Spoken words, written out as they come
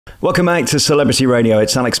Welcome back to Celebrity Radio.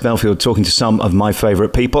 It's Alex Belfield talking to some of my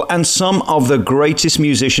favourite people and some of the greatest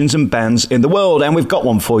musicians and bands in the world. And we've got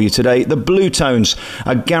one for you today, the Bluetones,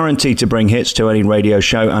 are guaranteed to bring hits to any radio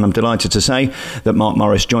show. And I'm delighted to say that Mark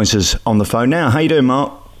Morris joins us on the phone now. How you doing,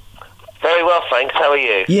 Mark? Very well, thanks. How are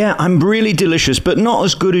you? Yeah, I'm really delicious, but not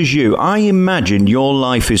as good as you. I imagine your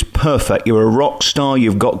life is perfect. You're a rock star,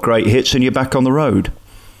 you've got great hits, and you're back on the road.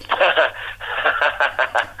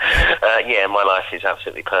 Yeah, my life is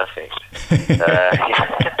absolutely perfect. Yeah,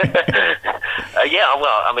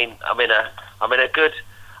 well, I mean, I'm in a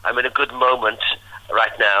good moment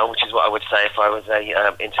right now, which is what I would say if I was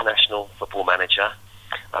a international football manager.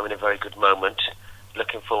 I'm in a very good moment.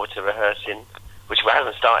 Looking forward to rehearsing, which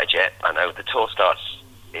hasn't started yet. I know the tour starts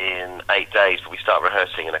in 8 days, but we start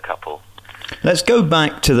rehearsing in a couple. Let's go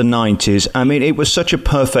back to the 90s. I mean, it was such a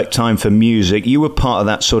perfect time for music. You were part of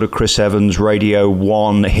that sort of Chris Evans Radio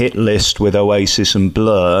 1 hit list with Oasis and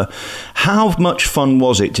Blur. How much fun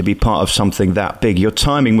was it to be part of something that big? Your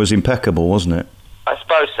timing was impeccable, wasn't it? I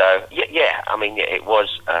suppose so. Yeah. I mean, it was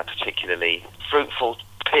a particularly fruitful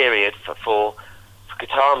period for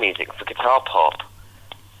guitar music, for guitar pop.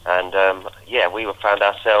 And, we found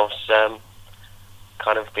ourselves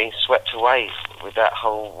kind of being swept away with that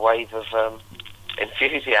whole wave of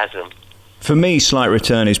enthusiasm. For me, Slight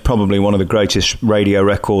Return is probably one of the greatest radio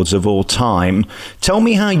records of all time. Tell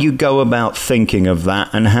me how you go about thinking of that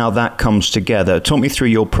and how that comes together. Talk me through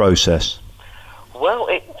your process. Well,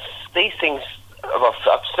 these things,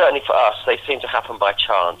 certainly for us, they seem to happen by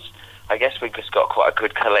chance. I guess we've just got quite a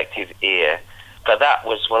good collective ear. But that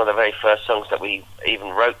was one of the very first songs that we even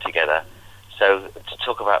wrote together. So to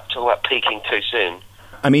talk about peaking too soon.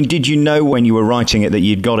 I mean, did you know when you were writing it that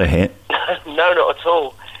you'd got a hit? No, not at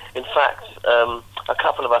all. In fact, a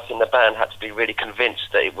couple of us in the band had to be really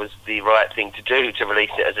convinced that it was the right thing to do to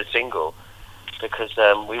release it as a single, because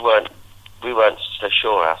we weren't so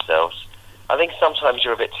sure ourselves. I think sometimes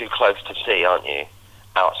you're a bit too close to see, aren't you?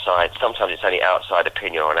 Outside. Sometimes it's only outside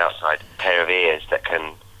opinion or an outside pair of ears that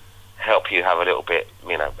can help you have a little bit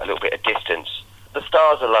of distance. The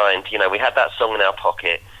stars aligned. We had that song in our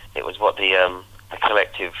pocket. It was what the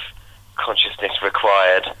collective consciousness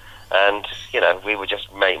required, and we were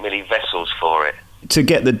just merely vessels for it. To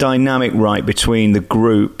get the dynamic right between the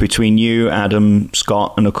group, between you, Adam,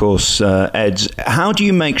 Scott, and of course Ed's, how do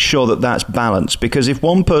you make sure that that's balanced? Because if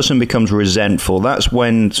one person becomes resentful, that's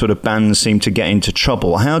when sort of bands seem to get into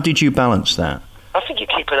trouble. How did you balance that? I think you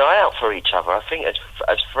keep an eye out for each other. I think as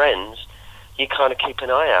friends, you kind of keep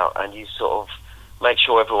an eye out and you sort of make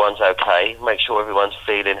sure everyone's okay, make sure everyone's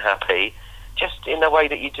feeling happy, just in the way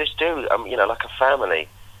that you just do, like a family.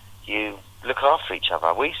 You look after each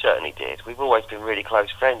other. We certainly did. We've always been really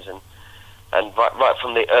close friends, and right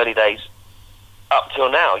from the early days up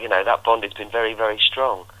till now, that bond has been very, very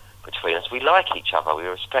strong between us. We like each other, we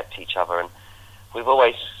respect each other, and we've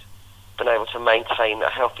always been able to maintain a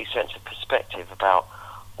healthy sense of perspective about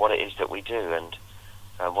what it is that we do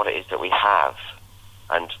and what it is that we have.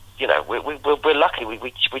 And we're lucky.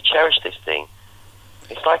 We cherish this thing.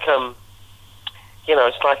 It's like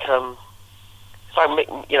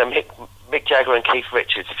Mick Jagger and Keith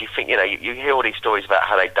Richards. If you think you hear all these stories about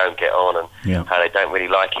how they don't get on and how they don't really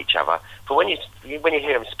like each other, but when you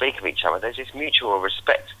hear them speak of each other, there's this mutual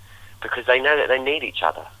respect because they know that they need each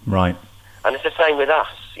other. Right. And it's the same with us.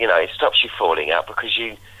 It stops you falling out because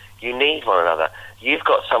you need one another. You've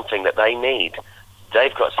got something that they need.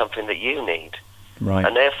 They've got something that you need. Right.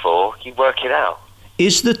 And therefore, you work it out.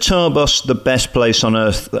 Is the tour bus the best place on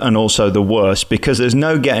earth and also the worst? Because there's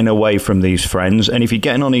no getting away from these friends, and if you're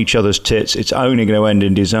getting on each other's tits, it's only going to end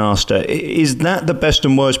in disaster. Is that the best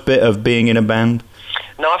and worst bit of being in a band?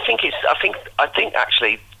 No, I think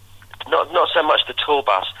actually not so much the tour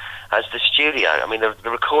bus as the studio. I mean, the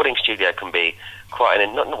recording studio can be quite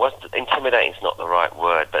intimidating. Is not the right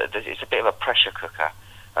word, but it's a bit of a pressure cooker.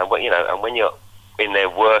 And when you're in there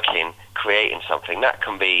working, creating something, that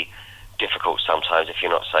can be difficult sometimes if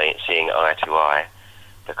you're not seeing eye to eye.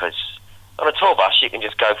 Because on a tour bus, you can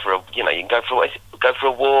just go for a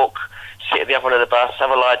walk, sit at the other end of the bus,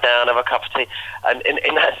 have a lie down, have a cup of tea. And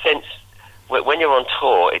in that sense, when you're on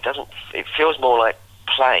tour, it feels more like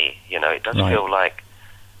play. It does feel like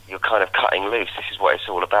you're kind of cutting loose. This is what it's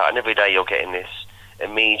all about. And every day you're getting this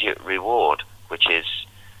immediate reward, which is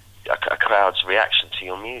a crowd's reaction to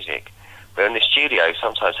your music. But in the studio,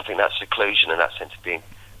 sometimes I think that seclusion and that sense of being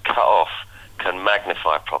cut off can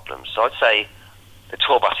magnify problems. So I'd say the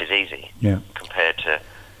tour bus is easy compared to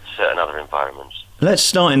certain other environments. Let's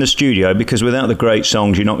start in the studio, because without the great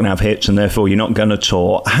songs, you're not going to have hits, and therefore you're not going to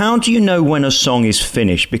tour. How do you know when a song is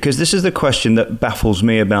finished? Because this is the question that baffles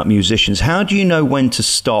me about musicians. How do you know when to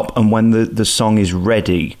stop and when the song is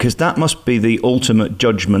ready? Because that must be the ultimate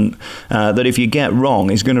judgment that if you get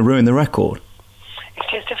wrong is going to ruin the record.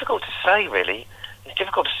 It's difficult to say, really. It's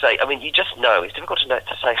difficult to say. I mean, you just know. It's difficult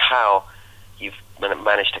to say how you've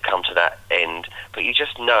managed to come to that end, but you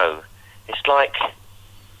just know. It's like,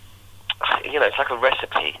 you know, it's like a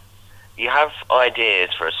recipe. You have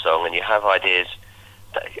ideas for a song, and you have ideas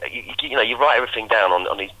that, you know, you write everything down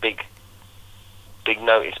on these big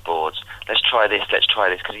notice boards. Let's try this,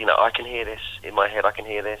 because, you know, I can hear this in my head, I can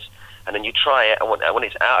hear this. And then you try it, and when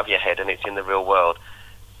it's out of your head and it's in the real world,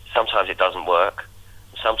 sometimes it doesn't work.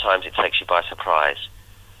 Sometimes it takes you by surprise.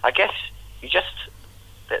 I guess there's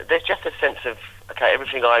just a sense of, okay,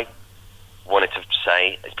 everything I wanted to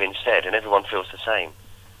say has been said, and everyone feels the same.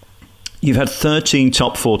 You've had 13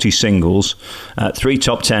 top 40 singles, 3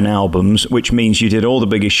 top 10 albums, which means you did all the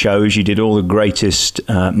biggest shows, you did all the greatest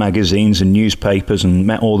magazines and newspapers and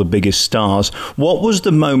met all the biggest stars. What was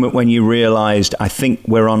the moment when you realised, I think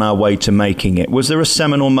we're on our way to making it? Was there a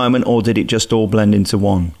seminal moment, or did it just all blend into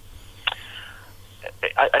one?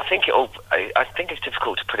 I think it's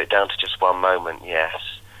difficult to put it down to just one moment, yes.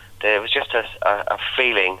 There was just a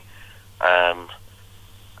feeling.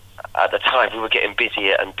 At the time, we were getting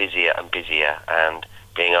busier and busier and busier, and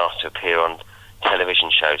being asked to appear on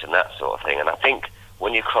television shows and that sort of thing. And I think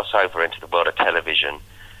when you cross over into the world of television,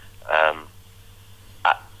 for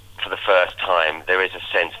the first time, there is a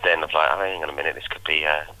sense then of like, oh, hang on a minute, this could be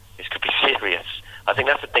serious. I think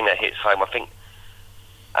that's the thing that hits home. I think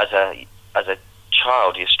as a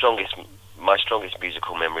child, my strongest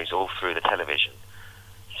musical memories all through the television.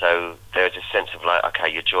 So there's a sense of like, okay,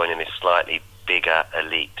 you're joining this slightly bigger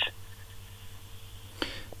elite.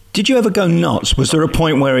 Did you ever go nuts? Was there a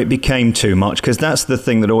point where it became too much? Because that's the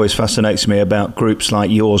thing that always fascinates me about groups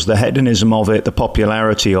like yours, the hedonism of it, the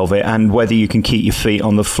popularity of it, and whether you can keep your feet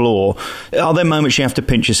on the floor. Are there moments you have to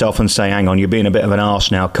pinch yourself and say, hang on, you're being a bit of an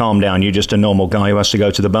arse now, calm down, you're just a normal guy who has to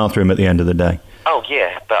go to the bathroom at the end of the day? Oh,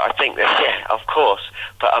 yeah, but I think that, yeah, of course.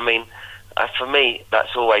 But, I mean, for me,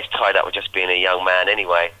 that's always tied up with just being a young man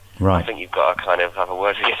anyway. Right. I think you've got to kind of have a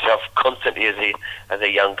word for yourself constantly as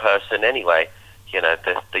a young person anyway. You know,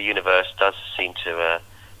 the universe does seem to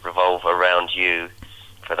revolve around you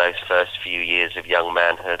for those first few years of young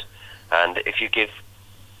manhood. And if you give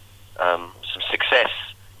some success,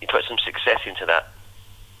 you put some success into that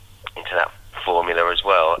formula as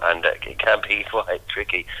well, and it can be quite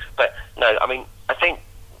tricky. But no, I mean, I think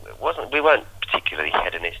we weren't particularly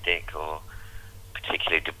hedonistic or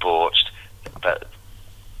particularly debauched, but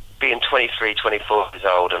being 23, 24 years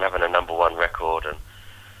old and having a #1 record, and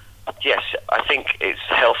yes, I think it's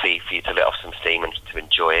healthy for you to let off some steam and to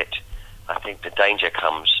enjoy it. I think the danger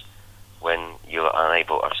comes when you're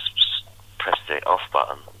unable to press the off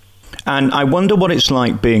button. And I wonder what it's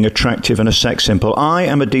like being attractive and a sex symbol. I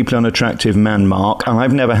am a deeply unattractive man, Mark, and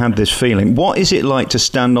I've never had this feeling. What is it like to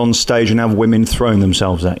stand on stage and have women throwing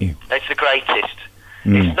themselves at you? It's the greatest.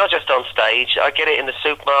 It's not just on stage. I get it in the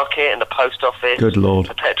supermarket, in the post office, good Lord,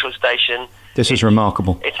 the petrol station. This is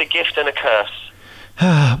remarkable. It's a gift and a curse.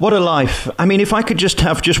 What a life. I mean, if I could just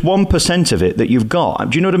have just 1% of it that you've got,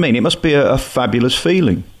 do you know what I mean? It must be a fabulous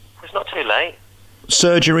feeling. It's not too late.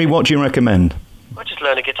 Surgery, what do you recommend? Well, just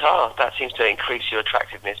learn a guitar. That seems to increase your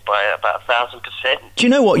attractiveness by about 1,000%. Do you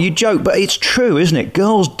know what? You joke, but it's true, isn't it?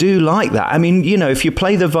 Girls do like that. I mean, you know, if you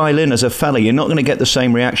play the violin as a fella, you're not going to get the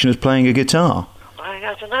same reaction as playing a guitar.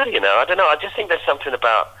 I don't know, I don't know. I just think there's something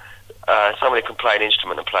about someone who can play an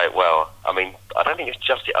instrument and play it well. I mean, I don't think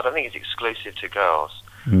it's exclusive to girls.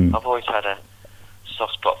 I've always had a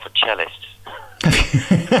soft spot for cellists. I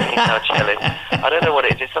don't know what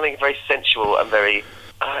it is. It's something very sensual and very.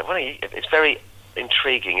 It's very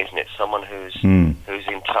intriguing, isn't it? Someone who's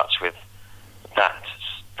in touch with that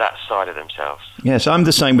side of themselves. Yes, I'm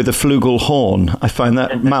the same with the flugel horn. I find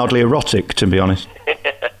that mildly erotic, to be honest.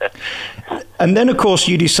 And then, of course,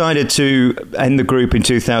 you decided to end the group in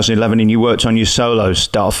 2011 and you worked on your solo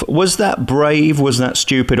stuff. Was that brave, was that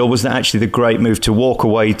stupid, or was that actually the great move to walk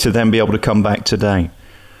away to then be able to come back today?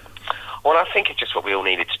 Well, I think it's just what we all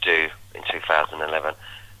needed to do in 2011.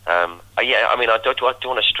 Yeah, I mean, I do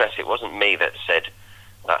want to stress it wasn't me that said,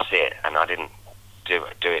 that's it, and I didn't do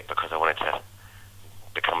it because I wanted to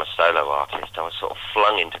become a solo artist. I was sort of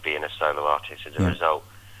flung into being a solo artist as a result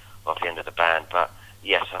of the end of the band, but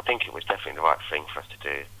yes, I think it was definitely the right thing for us to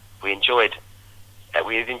do. We've enjoyed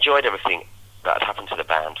everything that had happened to the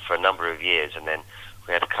band for a number of years, and then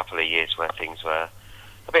we had a couple of years where things were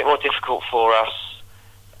a bit more difficult for us,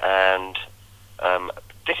 and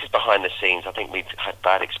this is behind the scenes. I think we've had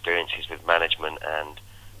bad experiences with management and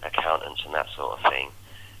accountants and that sort of thing,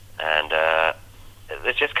 and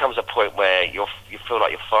there just comes a point where you feel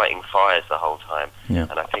like you're fighting fires the whole time,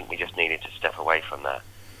 and I think we just needed to step away from that.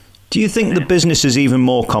 Do you think the business is even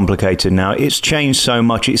more complicated now? It's changed so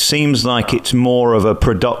much. It seems like it's more of a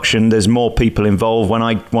production. There's more people involved. When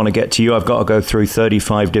I want to get to you, I've got to go through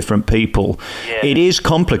 35 different people. Yeah. It is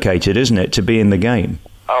complicated, isn't it, to be in the game?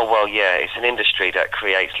 Oh, well, yeah. It's an industry that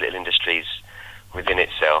creates little industries within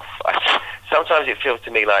itself. Sometimes it feels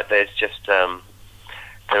to me like there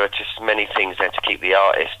are just many things there to keep the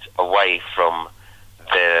artist away from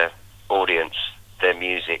their audience, their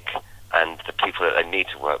music, and the people that they need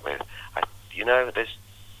to work with.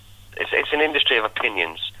 It's an industry of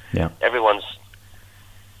opinions. Yeah. Everyone's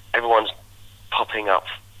popping up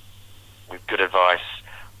with good advice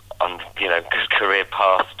on good career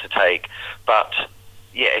paths to take, but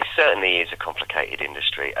yeah, it certainly is a complicated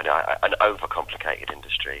industry, and an overcomplicated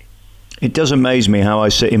industry. It does amaze me how I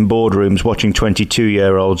sit in boardrooms watching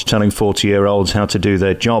 22-year-olds telling 40-year-olds how to do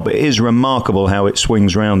their job. It is remarkable how it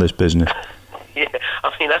swings around, this business. Yeah,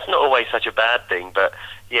 I mean, that's not always such a bad thing, but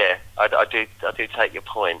yeah, I do take your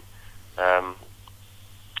point.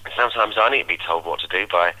 Sometimes I need to be told what to do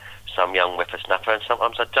by some young whippersnapper, and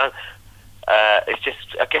sometimes I don't. It's just,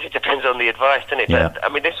 I guess it depends on the advice, doesn't it? Yeah. But, I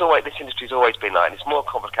mean, this industry's always been like, and it's more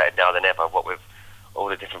complicated now than ever, what with all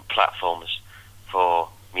the different platforms for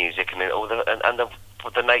music, and all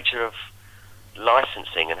the nature of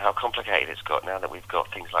licensing and how complicated it's got now that we've got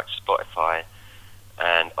things like Spotify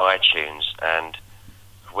and iTunes, and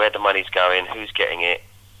where the money's going, who's getting it,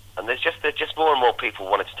 and there's just more and more people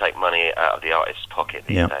wanting to take money out of the artist's pocket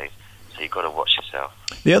these days. So you've got to watch yourself.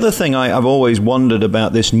 The other thing I've always wondered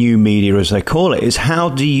about this new media, as they call it, is how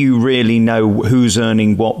do you really know who's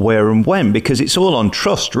earning what, where, and when? Because it's all on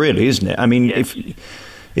trust, really, isn't it? I mean, if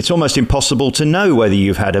it's almost impossible to know whether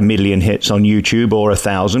you've had 1 million hits on YouTube or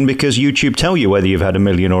 1,000, because YouTube tell you whether you've had 1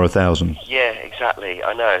 million or 1,000. Yeah, exactly.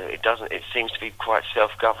 I know it doesn't. It seems to be quite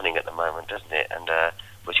self-governing at the moment, doesn't it? And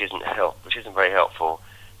which isn't very helpful.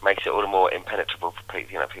 Makes it all the more impenetrable for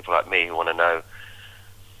people like me who want to know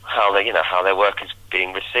how their work is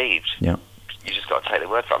being received. Yeah, you just got to take their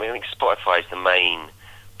word for it. I mean, I think Spotify is the main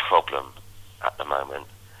problem at the moment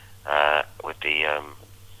with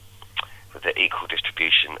the equal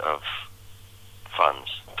distribution of funds.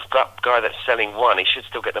 That guy that's selling one, he should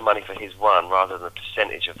still get the money for his one rather than the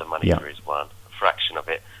percentage of the money for his one, a fraction of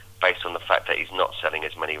it, based on the fact that he's not selling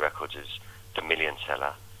as many records as the million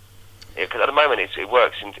seller. Because at the moment it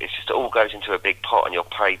works, it's just all goes into a big pot and you're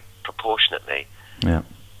paid proportionately. Yeah.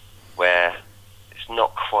 Where it's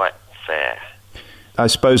not quite fair. I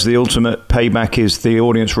suppose the ultimate payback is the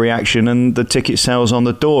audience reaction and the ticket sales on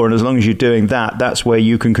the door, and as long as you're doing that, that's where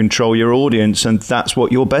you can control your audience, and that's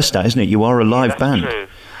what you're best at, isn't it? You are a live band.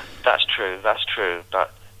 That's true.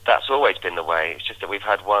 But that's always been the way. It's just that we've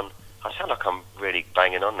had one. I sound like I'm really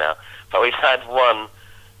banging on now, but we've had one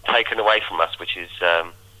taken away from us, which is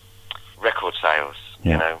record sales.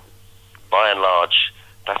 Yeah. By and large,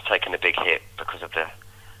 that's taken a big hit because of the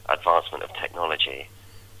advancement of technology.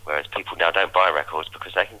 Whereas people now don't buy records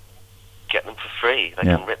because they can get them for free. They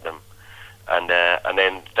can rip them, and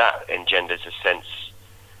then that engenders a sense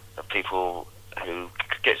of people who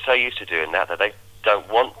get so used to doing that they don't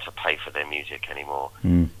want to pay for their music anymore.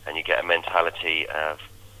 And you get a mentality of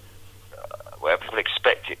where people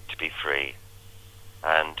expect it to be free,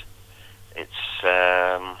 and it's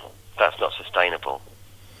that's not sustainable.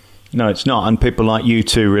 No, it's not. And people like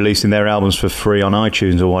U2 releasing their albums for free on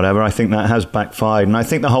iTunes or whatever, I think that has backfired. And I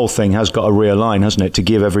think the whole thing has got to realign, hasn't it, to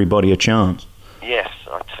give everybody a chance? Yes,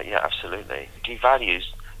 yeah, absolutely. It devalues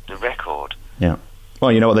the record. Yeah.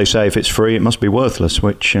 Well, you know what they say, if it's free, it must be worthless,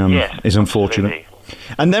 which is unfortunate. Absolutely.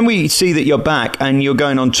 And then we see that you're back and you're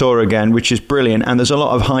going on tour again, which is brilliant. And there's a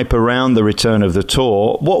lot of hype around the return of the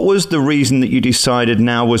tour. What was the reason that you decided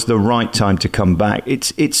now was the right time to come back?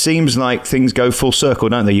 It seems like things go full circle,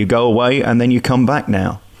 don't they? You go away and then you come back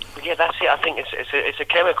now. Yeah, that's it. I think it's a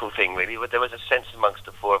chemical thing, really. There was a sense amongst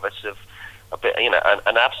the four of us of a bit,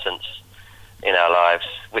 an absence in our lives,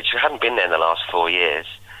 which hadn't been there in the last 4 years.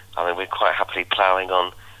 I mean, we're quite happily ploughing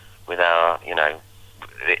on with our,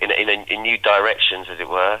 in new directions, as it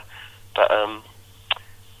were. But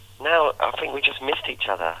now I think we just missed each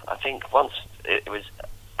other. I think once it was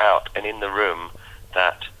out and in the room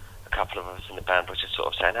that a couple of us in the band were just sort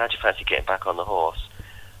of saying, how do you fancy getting back on the horse?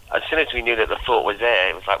 As soon as we knew that the thought was there,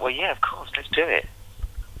 it was like, well, yeah, of course, let's do it.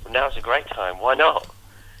 Well, now's a great time. Why not?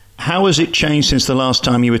 How has it changed since the last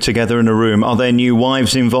time you were together in a room? Are there new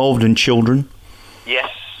wives involved and children?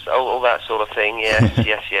 Yes, all that sort of thing, yes,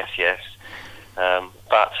 yes.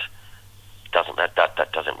 But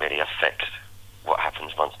that doesn't really affect what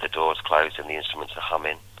happens once the doors close and the instruments are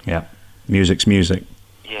humming. Yeah, music's music.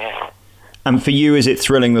 Yeah. And for you, is it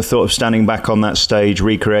thrilling, the thought of standing back on that stage,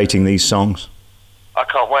 recreating these songs? I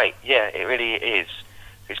can't wait. Yeah, it really is.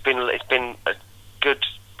 It's been a good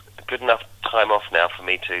enough time off now for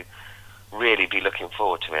me to really be looking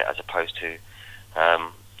forward to it, as opposed to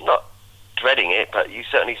not dreading it, but you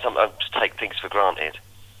certainly sometimes take things for granted.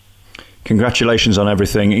 Congratulations on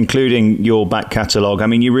everything, including your back catalogue. I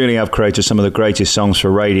mean, you really have created some of the greatest songs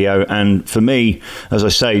for radio. And for me, as I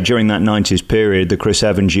say, during that 90s period, the Chris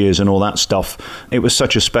Evans years and all that stuff, it was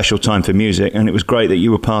such a special time for music. And it was great that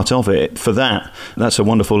you were part of it. For that, that's a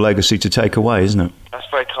wonderful legacy to take away, isn't it? That's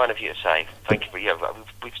very kind of you to say. Thank you. But yeah,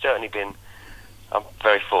 we've certainly been, I'm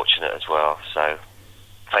very fortunate as well. So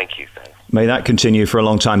thank you, Dave. May that continue for a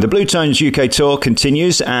long time. The Bluetones UK tour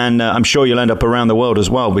continues, and I'm sure you'll end up around the world as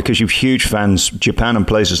well, because you've huge fans, Japan and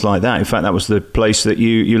places like that. In fact, that was the place that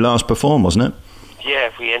you last performed, wasn't it?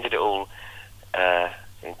 Yeah, we ended it all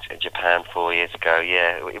in Japan 4 years ago.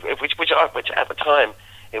 Yeah, which at the time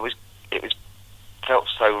it was felt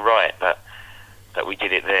so right that we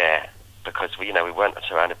did it there, because we weren't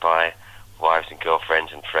surrounded by wives and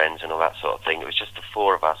girlfriends and friends and all that sort of thing. It was just the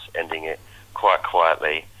four of us ending it quite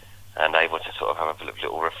quietly and able to sort of have a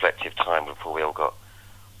little reflective time before we all got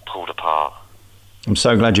pulled apart. I'm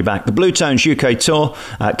so glad you're back. The Bluetones UK tour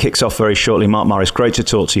kicks off very shortly. Mark Morris, great to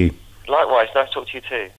talk to you. Likewise, nice to talk to you too.